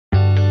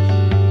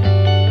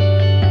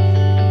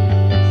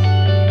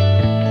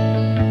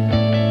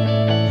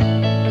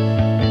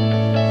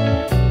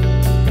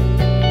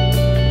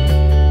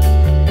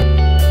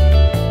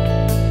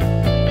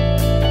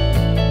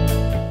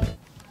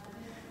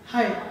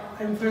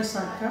I'm Farhat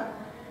Sadaqa.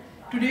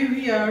 Today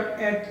we are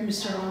at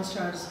Mr. Ron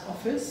Starr's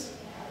office.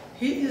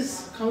 He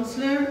is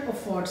councillor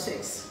of Ward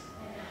 6.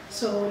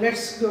 So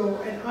let's go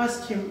and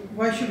ask him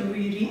why should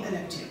we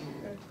re-elect him.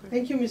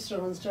 Thank you, Mr.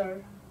 Ron Starr,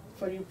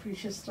 for your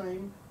precious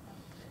time.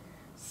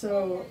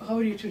 So how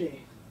are you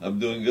today? I'm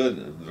doing good.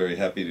 I'm very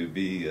happy to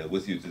be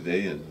with you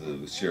today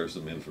and share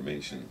some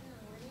information.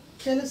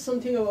 Tell us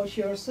something about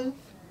yourself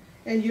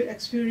and your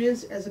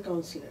experience as a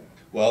councillor.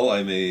 Well,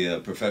 I'm a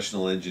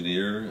professional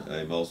engineer.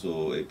 I'm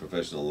also a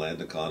professional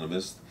land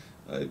economist.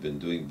 I've been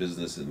doing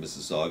business in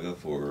Mississauga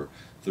for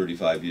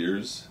 35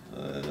 years.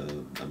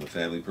 I'm a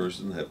family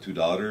person, have 2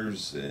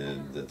 daughters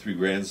and 3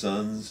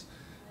 grandsons,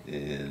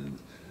 and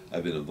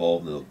I've been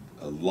involved in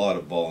a lot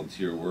of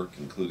volunteer work,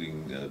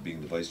 including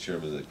being the vice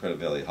chairman of the Credit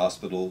Valley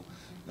Hospital.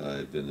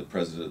 I've been the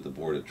president of the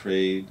Board of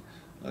Trade.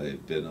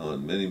 I've been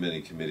on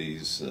many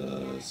committees,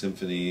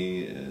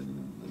 Symphony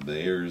and the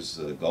Mayor's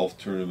golf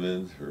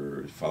tournament,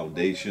 her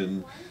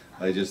foundation.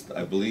 I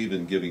believe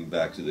in giving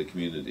back to the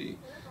community.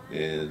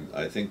 And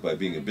I think by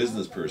being a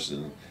business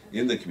person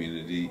in the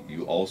community,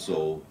 you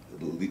also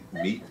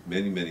meet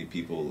many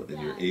people, and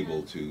you're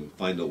able to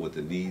find out what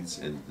the needs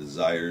and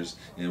desires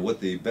and what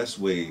the best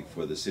way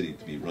for the city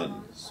to be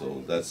run.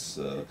 So that's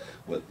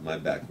what my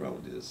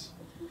background is.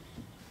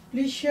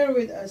 Please share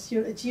with us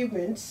your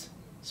achievements,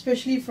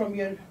 especially from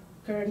your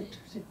current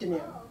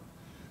tenure.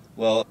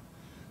 Well,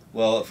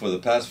 for the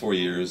past 4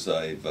 years,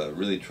 I've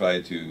really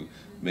tried to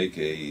make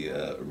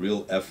a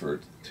real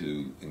effort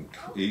to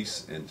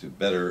increase and to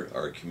better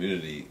our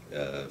community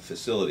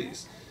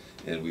facilities.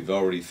 And we've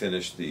already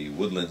finished the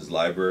Woodlands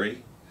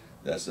Library.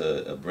 That's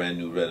a brand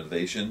new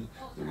renovation.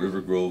 The River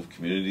Grove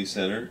Community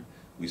Center.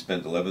 We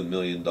spent $11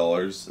 million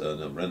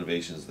on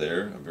renovations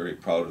there. I'm very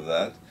proud of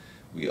that.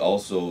 We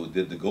also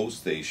did the GO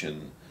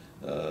Station,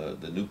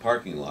 the new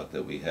parking lot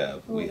that we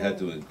have. We had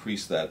to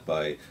increase that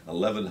by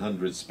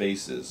 1,100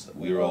 spaces.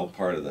 We were all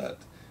part of that.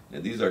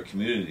 And these are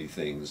community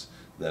things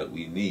that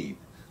we need.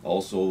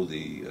 Also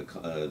the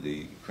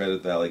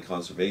Credit Valley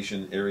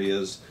conservation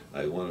areas.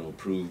 I want to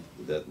prove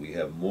that we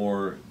have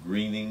more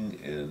greening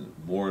and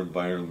more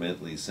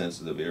environmentally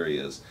sensitive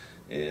areas.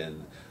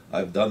 And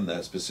I've done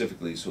that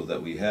specifically so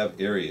that we have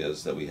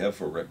areas that we have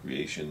for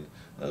recreation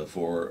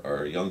for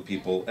our young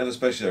people and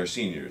especially our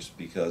seniors,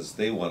 because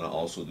they want to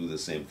also do the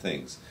same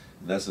things.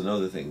 And that's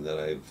another thing that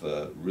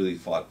I've really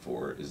fought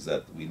for, is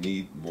that we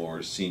need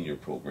more senior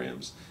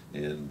programs,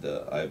 and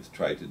I've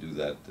tried to do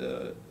that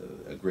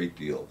a great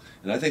deal.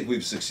 And I think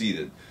we've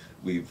succeeded.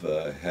 We've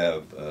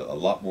have a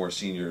lot more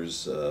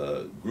seniors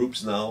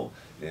groups now,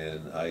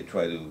 and I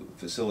try to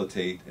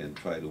facilitate and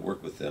try to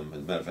work with them. As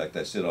a matter of fact,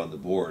 I sit on the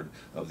board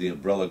of the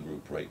umbrella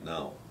group right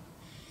now.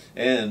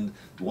 And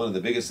one of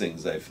the biggest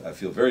things I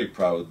feel very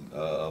proud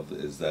of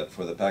is that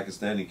for the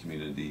Pakistani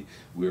community,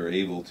 we were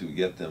able to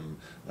get them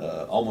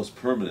almost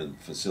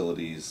permanent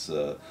facilities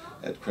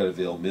at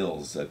Creditvale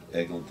Mills, at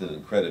Eglinton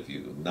and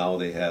Creditview. Now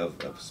they have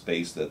a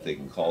space that they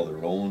can call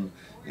their own,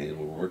 and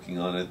we're working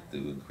on it to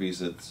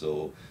increase it.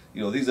 So,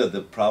 you know, these are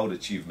the proud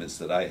achievements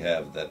that I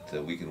have,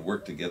 that we can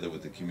work together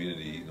with the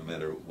community no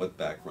matter what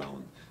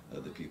background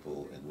the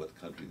people and what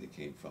country they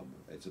came from.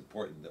 It's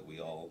important that we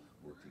all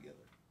work together.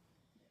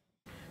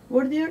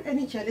 Were there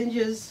any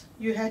challenges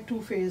you had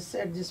to face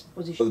at this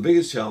position? Well, the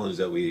biggest challenge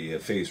that we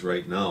face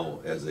right now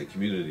as a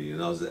community and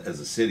as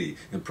a city,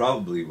 and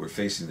probably we're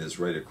facing this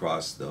right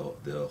across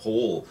the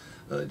whole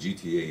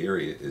GTA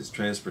area, is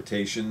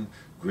transportation,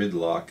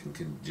 gridlock, and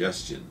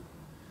congestion.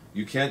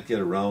 You can't get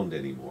around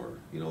anymore.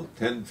 You know,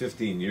 10,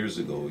 15 years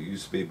ago, you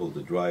used to be able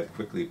to drive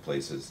quickly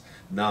places.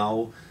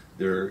 Now,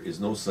 there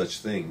is no such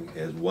thing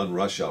as one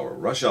rush hour.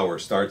 Rush hour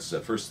starts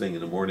first thing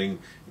in the morning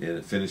and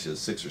it finishes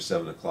 6 or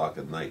 7 o'clock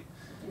at night.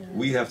 Yeah.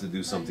 We have to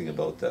do something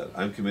about that.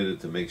 I'm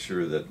committed to make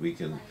sure that we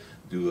can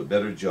do a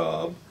better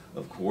job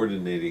of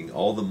coordinating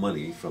all the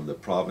money from the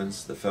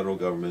province, the federal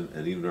government,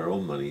 and even our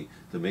own money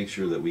to make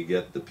sure that we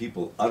get the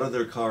people out of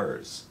their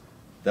cars.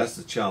 That's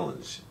the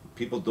challenge.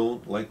 People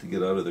don't like to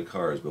get out of their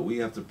cars, but we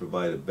have to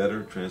provide a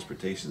better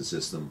transportation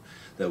system,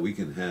 that we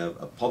can have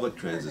a public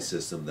transit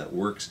system that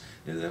works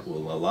and that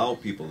will allow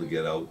people to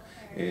get out.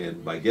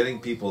 And by getting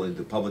people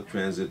into public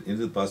transit,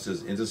 into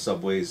buses, into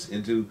subways,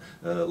 into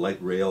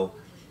light rail,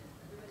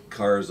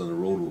 cars on the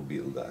road will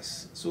be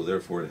less. So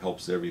therefore it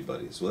helps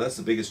everybody. So that's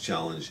the biggest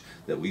challenge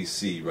that we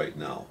see right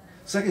now.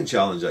 Second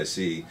challenge I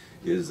see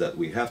is that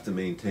we have to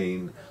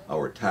maintain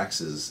our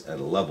taxes at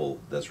a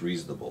level that's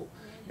reasonable.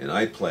 And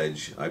I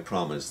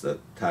promise that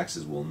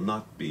taxes will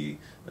not be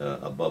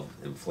above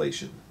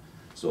inflation.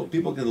 So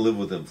people can live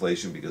with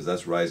inflation because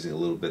that's rising a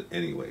little bit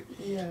anyway.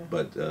 Yeah.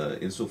 But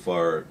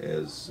insofar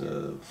as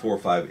 4,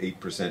 5,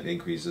 8%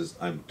 increases,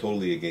 I'm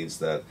totally against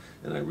that,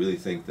 and I really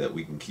think that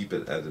we can keep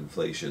it at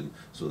inflation.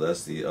 So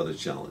that's the other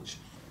challenge.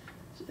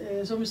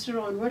 So Mr.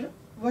 Ron,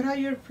 what are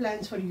your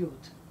plans for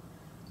youth?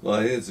 Well,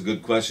 I think it's a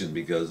good question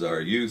because our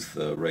youth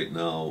right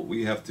now,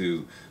 we have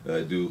to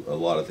do a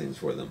lot of things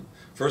for them.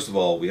 First of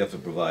all, we have to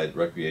provide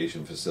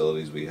recreation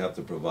facilities. We have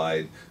to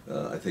provide,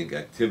 I think,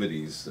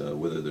 activities,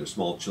 whether they're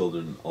small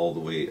children all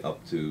the way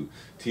up to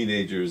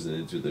teenagers and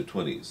into their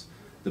 20s.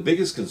 The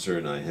biggest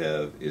concern I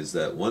have is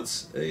that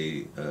once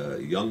a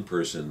young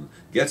person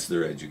gets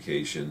their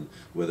education,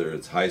 whether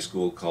it's high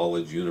school,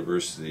 college,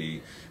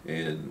 university,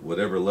 and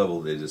whatever level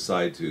they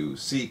decide to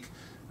seek,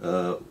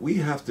 we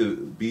have to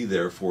be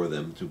there for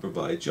them to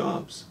provide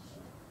jobs.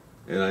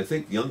 And I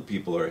think young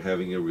people are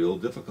having a real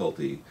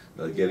difficulty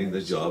getting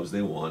the jobs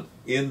they want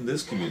in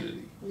this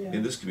community. Yeah.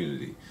 In this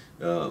community,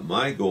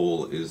 my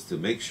goal is to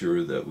make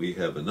sure that we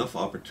have enough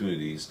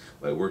opportunities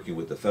by working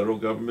with the federal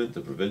government,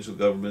 the provincial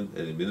government,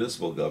 and the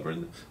municipal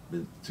government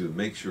to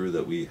make sure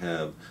that we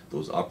have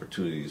those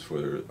opportunities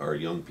for our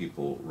young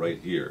people right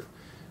here.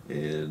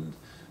 And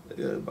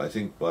I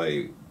think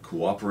by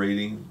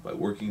cooperating, by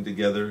working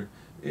together,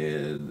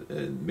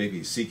 and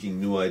maybe seeking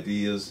new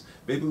ideas.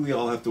 Maybe we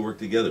all have to work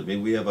together.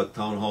 Maybe we have a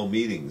town hall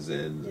meetings,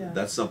 and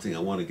that's something I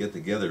want to get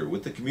together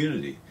with the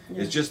community.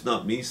 Yeah. It's just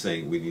not me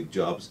saying we need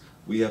jobs.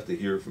 We have to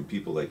hear from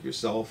people like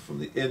yourself,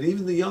 and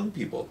even the young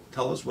people.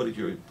 Tell us what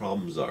your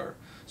problems are.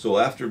 So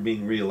after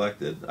being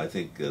reelected, I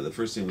think the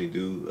first thing we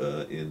do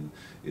in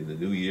the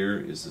new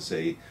year is to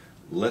say,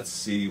 let's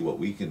see what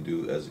we can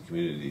do as a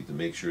community to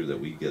make sure that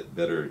we get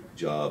better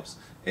jobs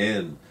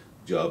and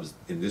jobs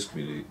in this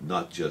community,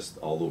 not just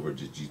all over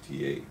the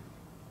GTA.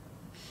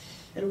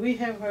 And we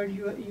have heard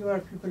you are a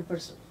people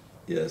person.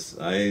 Yes,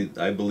 I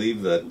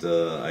believe that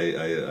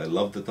I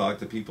love to talk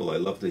to people. I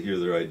love to hear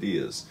their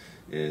ideas,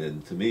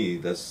 and to me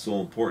that's so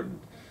important.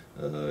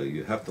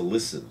 You have to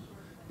listen,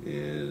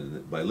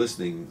 and by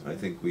listening, I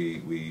think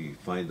we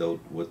find out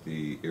what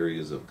the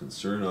areas of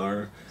concern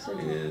are,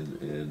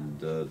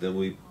 and then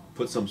we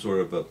put some sort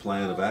of a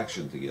plan of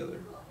action together.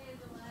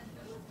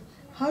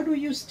 How do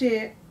you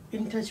stay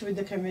in touch with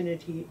the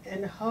community,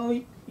 and how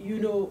you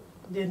know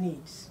their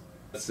needs?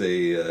 That's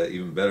a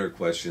even better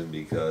question,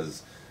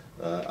 because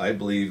I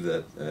believe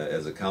that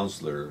as a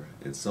councillor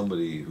and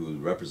somebody who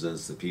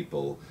represents the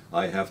people,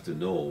 I have to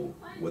know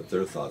what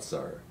their thoughts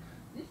are.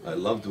 I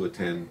love to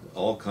attend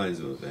all kinds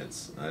of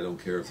events. I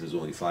don't care if there's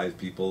only 5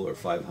 people or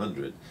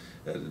 500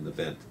 at an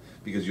event,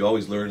 because you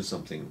always learn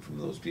something from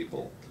those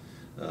people.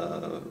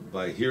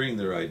 By hearing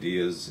their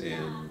ideas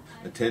and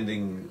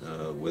attending,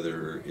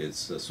 whether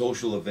it's a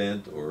social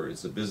event or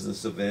it's a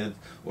business event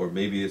or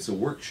maybe it's a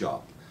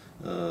workshop,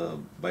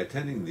 by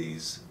attending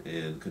these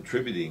and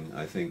contributing,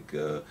 I think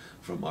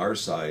from our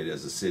side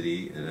as a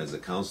city and as a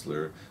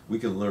councillor, we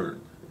can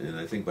learn. And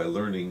I think by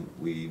learning,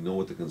 we know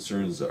what the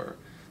concerns are.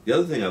 The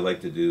other thing I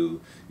like to do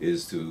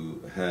is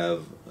to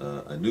have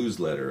a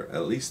newsletter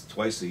at least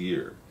twice a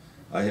year.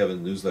 I have a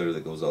newsletter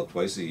that goes out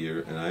twice a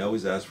year, and I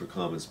always ask for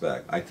comments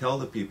back. I tell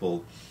the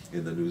people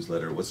in the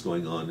newsletter what's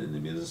going on in the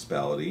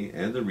municipality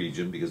and the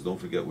region, because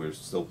don't forget we're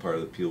still part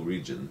of the Peel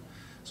region.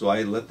 So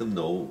I let them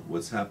know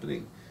what's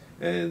happening.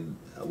 And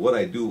what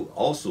I do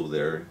also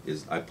there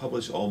is I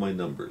publish all my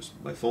numbers,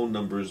 my phone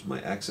numbers,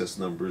 my access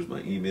numbers, my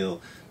email,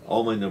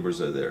 all my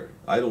numbers are there.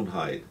 I don't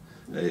hide.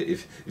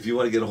 If you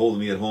want to get a hold of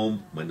me at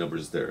home, my number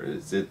is there.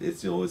 It's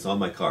you know, it's on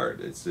my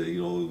card. It's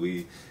you know,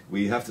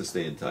 we have to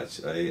stay in touch.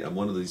 I'm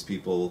one of these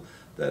people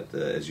that,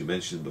 as you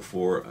mentioned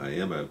before, I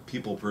am a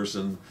people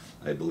person.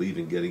 I believe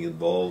in getting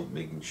involved,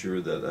 making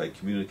sure that I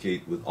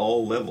communicate with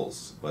all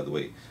levels. By the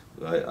way,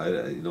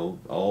 you know,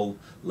 all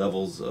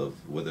levels of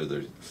whether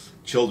they're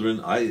children.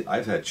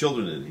 I've had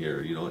children in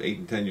here, you know, 8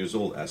 and 10 years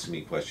old, asking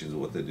me questions of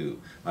what they do.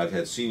 I've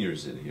had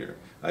seniors in here.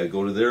 I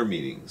go to their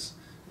meetings.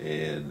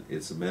 And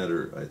it's a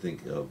matter, I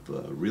think, of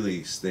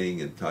really staying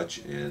in touch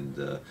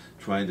and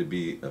trying to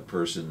be a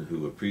person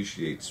who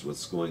appreciates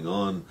what's going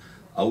on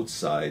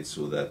outside,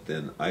 so that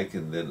then I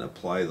can then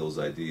apply those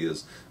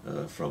ideas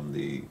from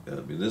the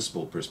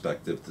municipal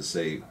perspective to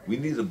say, we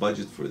need a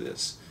budget for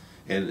this.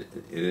 And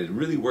it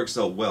really works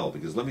out well,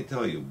 because let me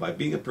tell you, by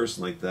being a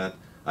person like that,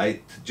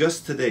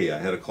 just today I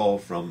had a call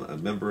from a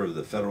member of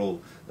the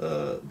federal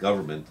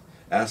government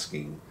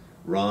asking,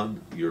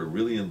 Ron, you're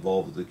really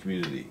involved with the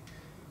community.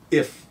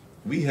 If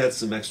we had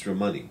some extra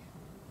money,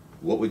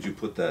 what would you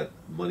put that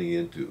money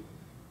into?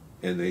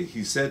 And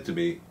he said to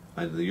me,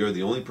 you're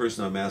the only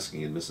person I'm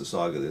asking in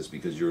Mississauga this,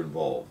 because you're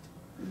involved.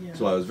 Yeah.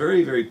 So I was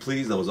very, very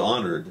pleased. I was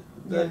honored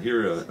that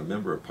here a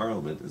member of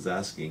parliament is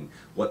asking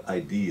what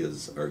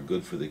ideas are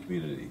good for the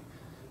community.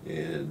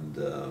 And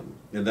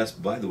that's,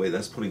 by the way,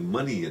 that's putting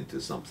money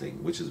into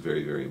something, which is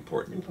very, very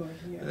important.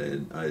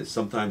 And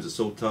sometimes it's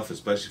so tough,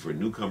 especially for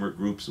newcomer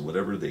groups and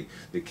whatever, they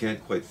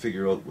can't quite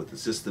figure out what the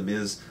system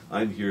is.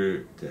 I'm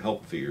here to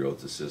help figure out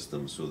the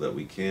system so that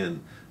we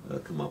can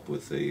come up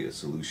with a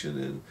solution,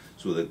 and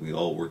so that we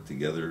all work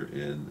together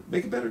and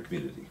make a better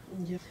community.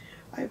 Yeah.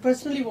 I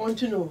personally want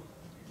to know,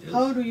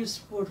 how do you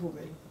support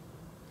women?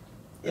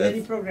 In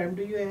any program,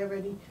 do you have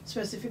any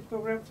specific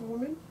program for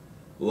women?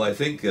 Well, I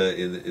think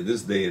in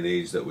this day and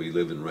age that we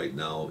live in right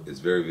now, it's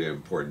very, very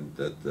important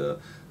that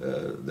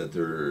that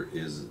there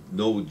is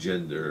no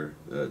gender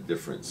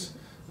difference.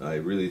 I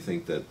really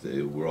think that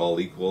we're all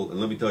equal. And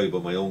let me tell you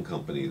about my own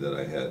company that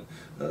I had.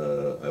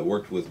 I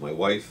worked with my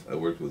wife, I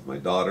worked with my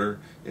daughter,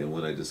 and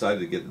when I decided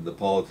to get into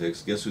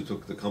politics, guess who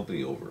took the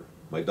company over?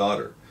 My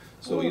daughter.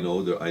 So, you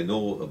know, I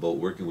know about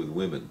working with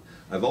women.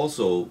 I've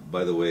also,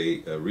 by the way,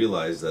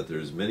 realized that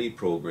there's many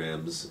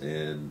programs,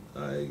 and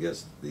I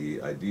guess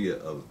the idea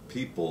of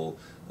people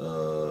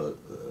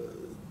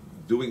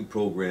doing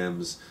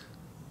programs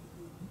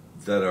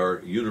that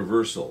are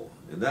universal,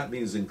 and that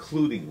means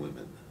including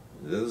women.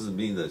 It doesn't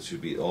mean that it should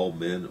be all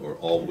men or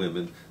all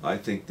women. I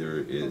think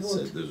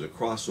there's a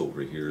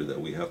crossover here that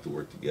we have to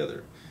work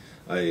together.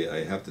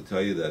 I have to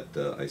tell you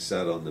that I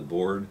sat on the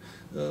board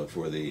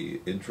for the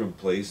interim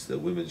place, the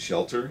women's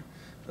shelter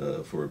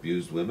for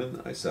abused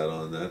women. I sat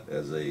on that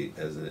as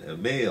a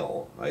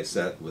male. I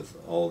sat with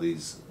all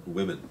these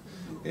women,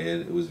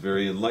 and it was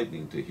very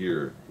enlightening to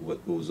hear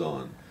what goes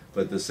on.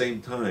 But at the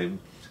same time,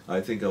 I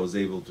think I was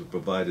able to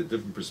provide a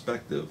different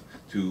perspective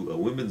to a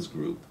women's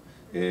group,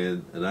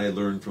 and I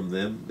learned from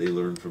them, they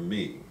learned from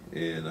me,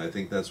 and I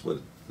think that's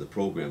what the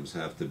programs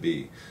have to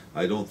be.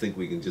 I don't think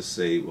we can just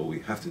say, well, we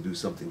have to do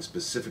something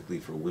specifically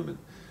for women,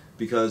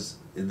 because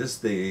in this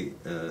day,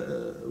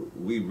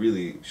 we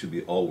really should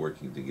be all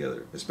working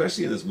together,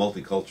 especially in this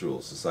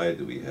multicultural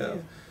society we have.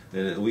 Yeah.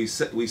 And we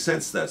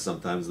sense that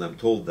sometimes, and I'm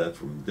told that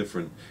from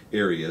different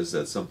areas,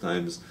 that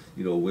sometimes,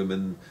 you know,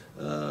 women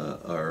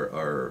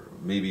are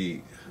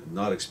maybe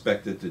not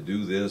expected to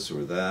do this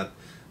or that.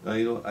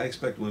 You know, I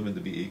expect women to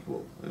be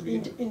equal. I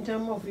mean, in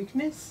terms of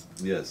weakness?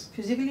 Yes.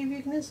 Physically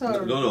weakness,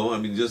 or? No. I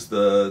mean, just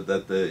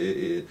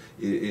whether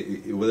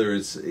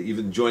it's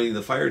even joining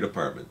the fire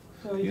department.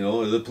 You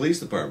know, the police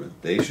department,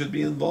 they should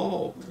be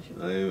involved.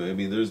 I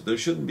mean, there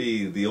shouldn't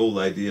be the old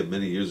idea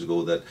many years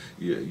ago that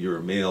you're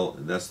a male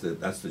and that's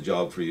the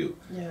job for you.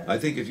 Yeah. I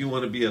think if you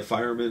want to be a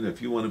fireman,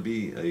 if you want to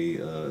be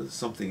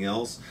something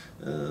else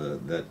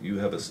that you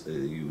have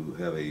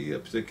a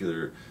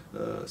particular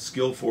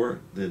skill for,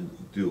 then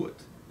do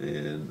it.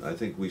 And I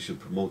think we should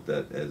promote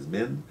that as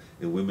men,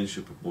 and women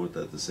should promote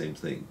that the same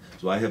thing.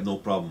 So I have no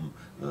problem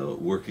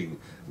working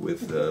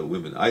with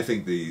women. I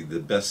think the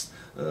best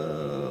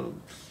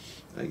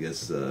I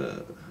guess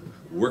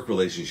work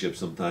relationship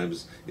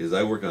sometimes is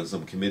I work on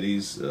some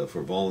committees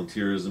for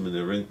volunteerism and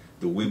everything.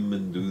 The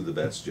women do the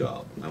best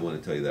job. I want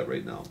to tell you that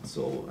right now.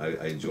 So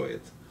I enjoy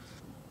it.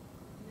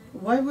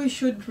 Why we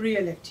should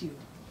re-elect you,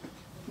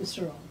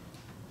 Mr. Ron?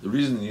 The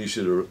reason you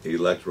should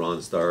elect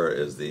Ron Starr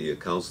as the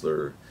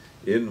councillor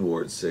in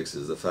Ward 6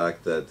 is the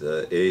fact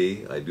that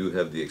A, I do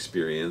have the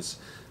experience.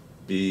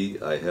 B,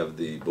 I have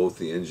both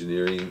the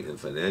engineering and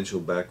financial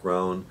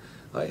background.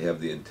 I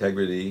have the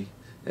integrity.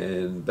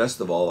 And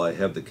best of all, I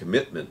have the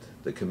commitment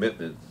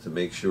to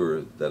make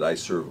sure that I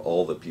serve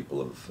all the people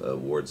of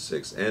Ward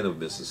 6 and of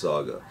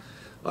Mississauga.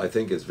 I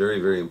think it's very,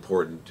 very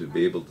important to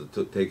be able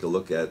to take a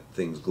look at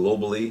things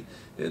globally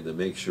and to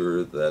make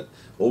sure that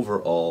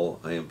overall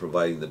I am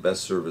providing the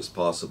best service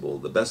possible,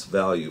 the best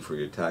value for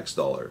your tax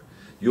dollar.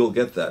 You'll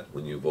get that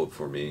when you vote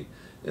for me,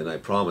 and I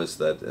promise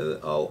that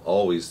I'll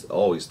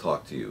always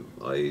talk to you.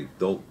 I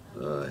don't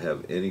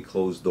have any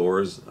closed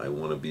doors. I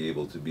want to be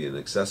able to be an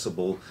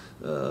accessible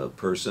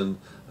person.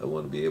 I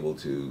want to be able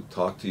to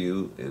talk to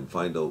you and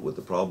find out what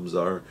the problems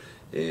are.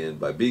 And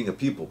by being a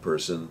people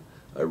person,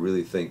 I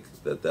really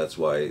think that that's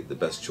why the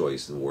best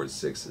choice in Ward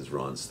 6 is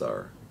Ron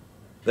Starr.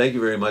 Thank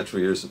you very much for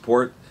your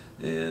support,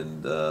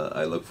 and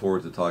I look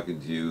forward to talking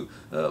to you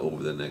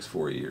over the next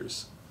 4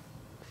 years.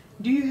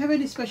 Do you have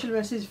any special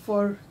message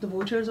for the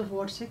voters of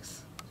Ward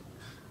 6?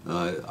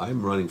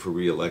 I'm running for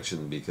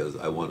re-election because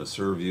I want to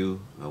serve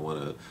you, I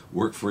want to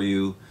work for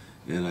you,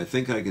 and I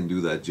think I can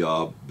do that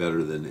job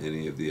better than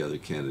any of the other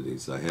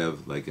candidates. I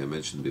have, like I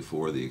mentioned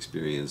before, the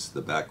experience,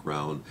 the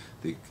background,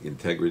 the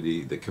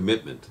integrity, the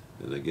commitment.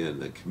 And again,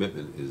 the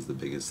commitment is the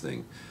biggest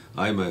thing.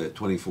 I'm a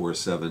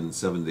 24/7,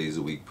 7 days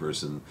a week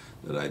person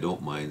that I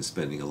don't mind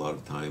spending a lot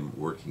of time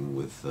working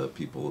with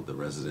people, the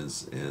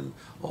residents, and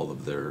all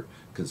of their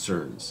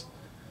concerns.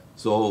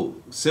 So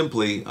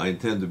simply, I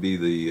intend to be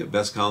the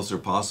best counselor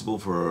possible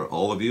for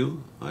all of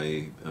you.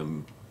 I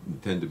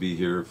intend to be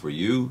here for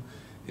you,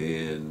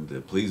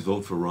 and please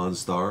vote for Ron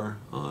Starr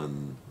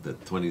on the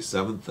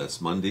 27th, that's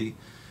Monday,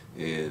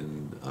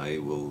 and I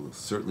will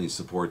certainly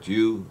support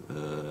you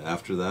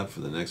after that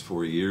for the next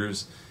 4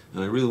 years.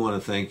 And I really want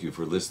to thank you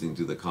for listening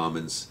to the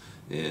comments,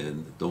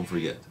 and don't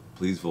forget,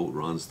 please vote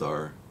Ron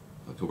Starr,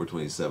 October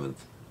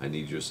 27th. I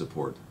need your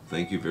support.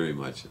 Thank you very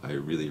much. I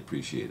really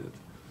appreciate it.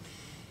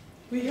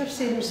 We have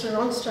seen Mr.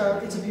 Ron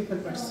Starr is a people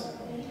person,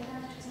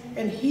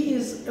 and he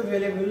is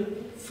available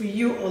for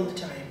you all the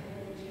time,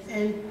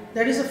 and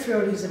that is a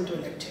fair reason to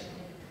elect him.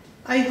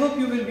 I hope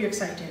you will be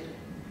excited.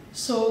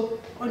 So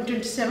on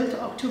 27th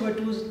October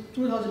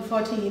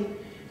 2014,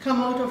 come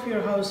out of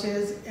your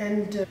houses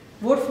and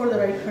vote for the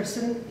right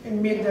person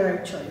and make the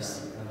right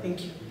choice.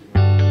 Thank you.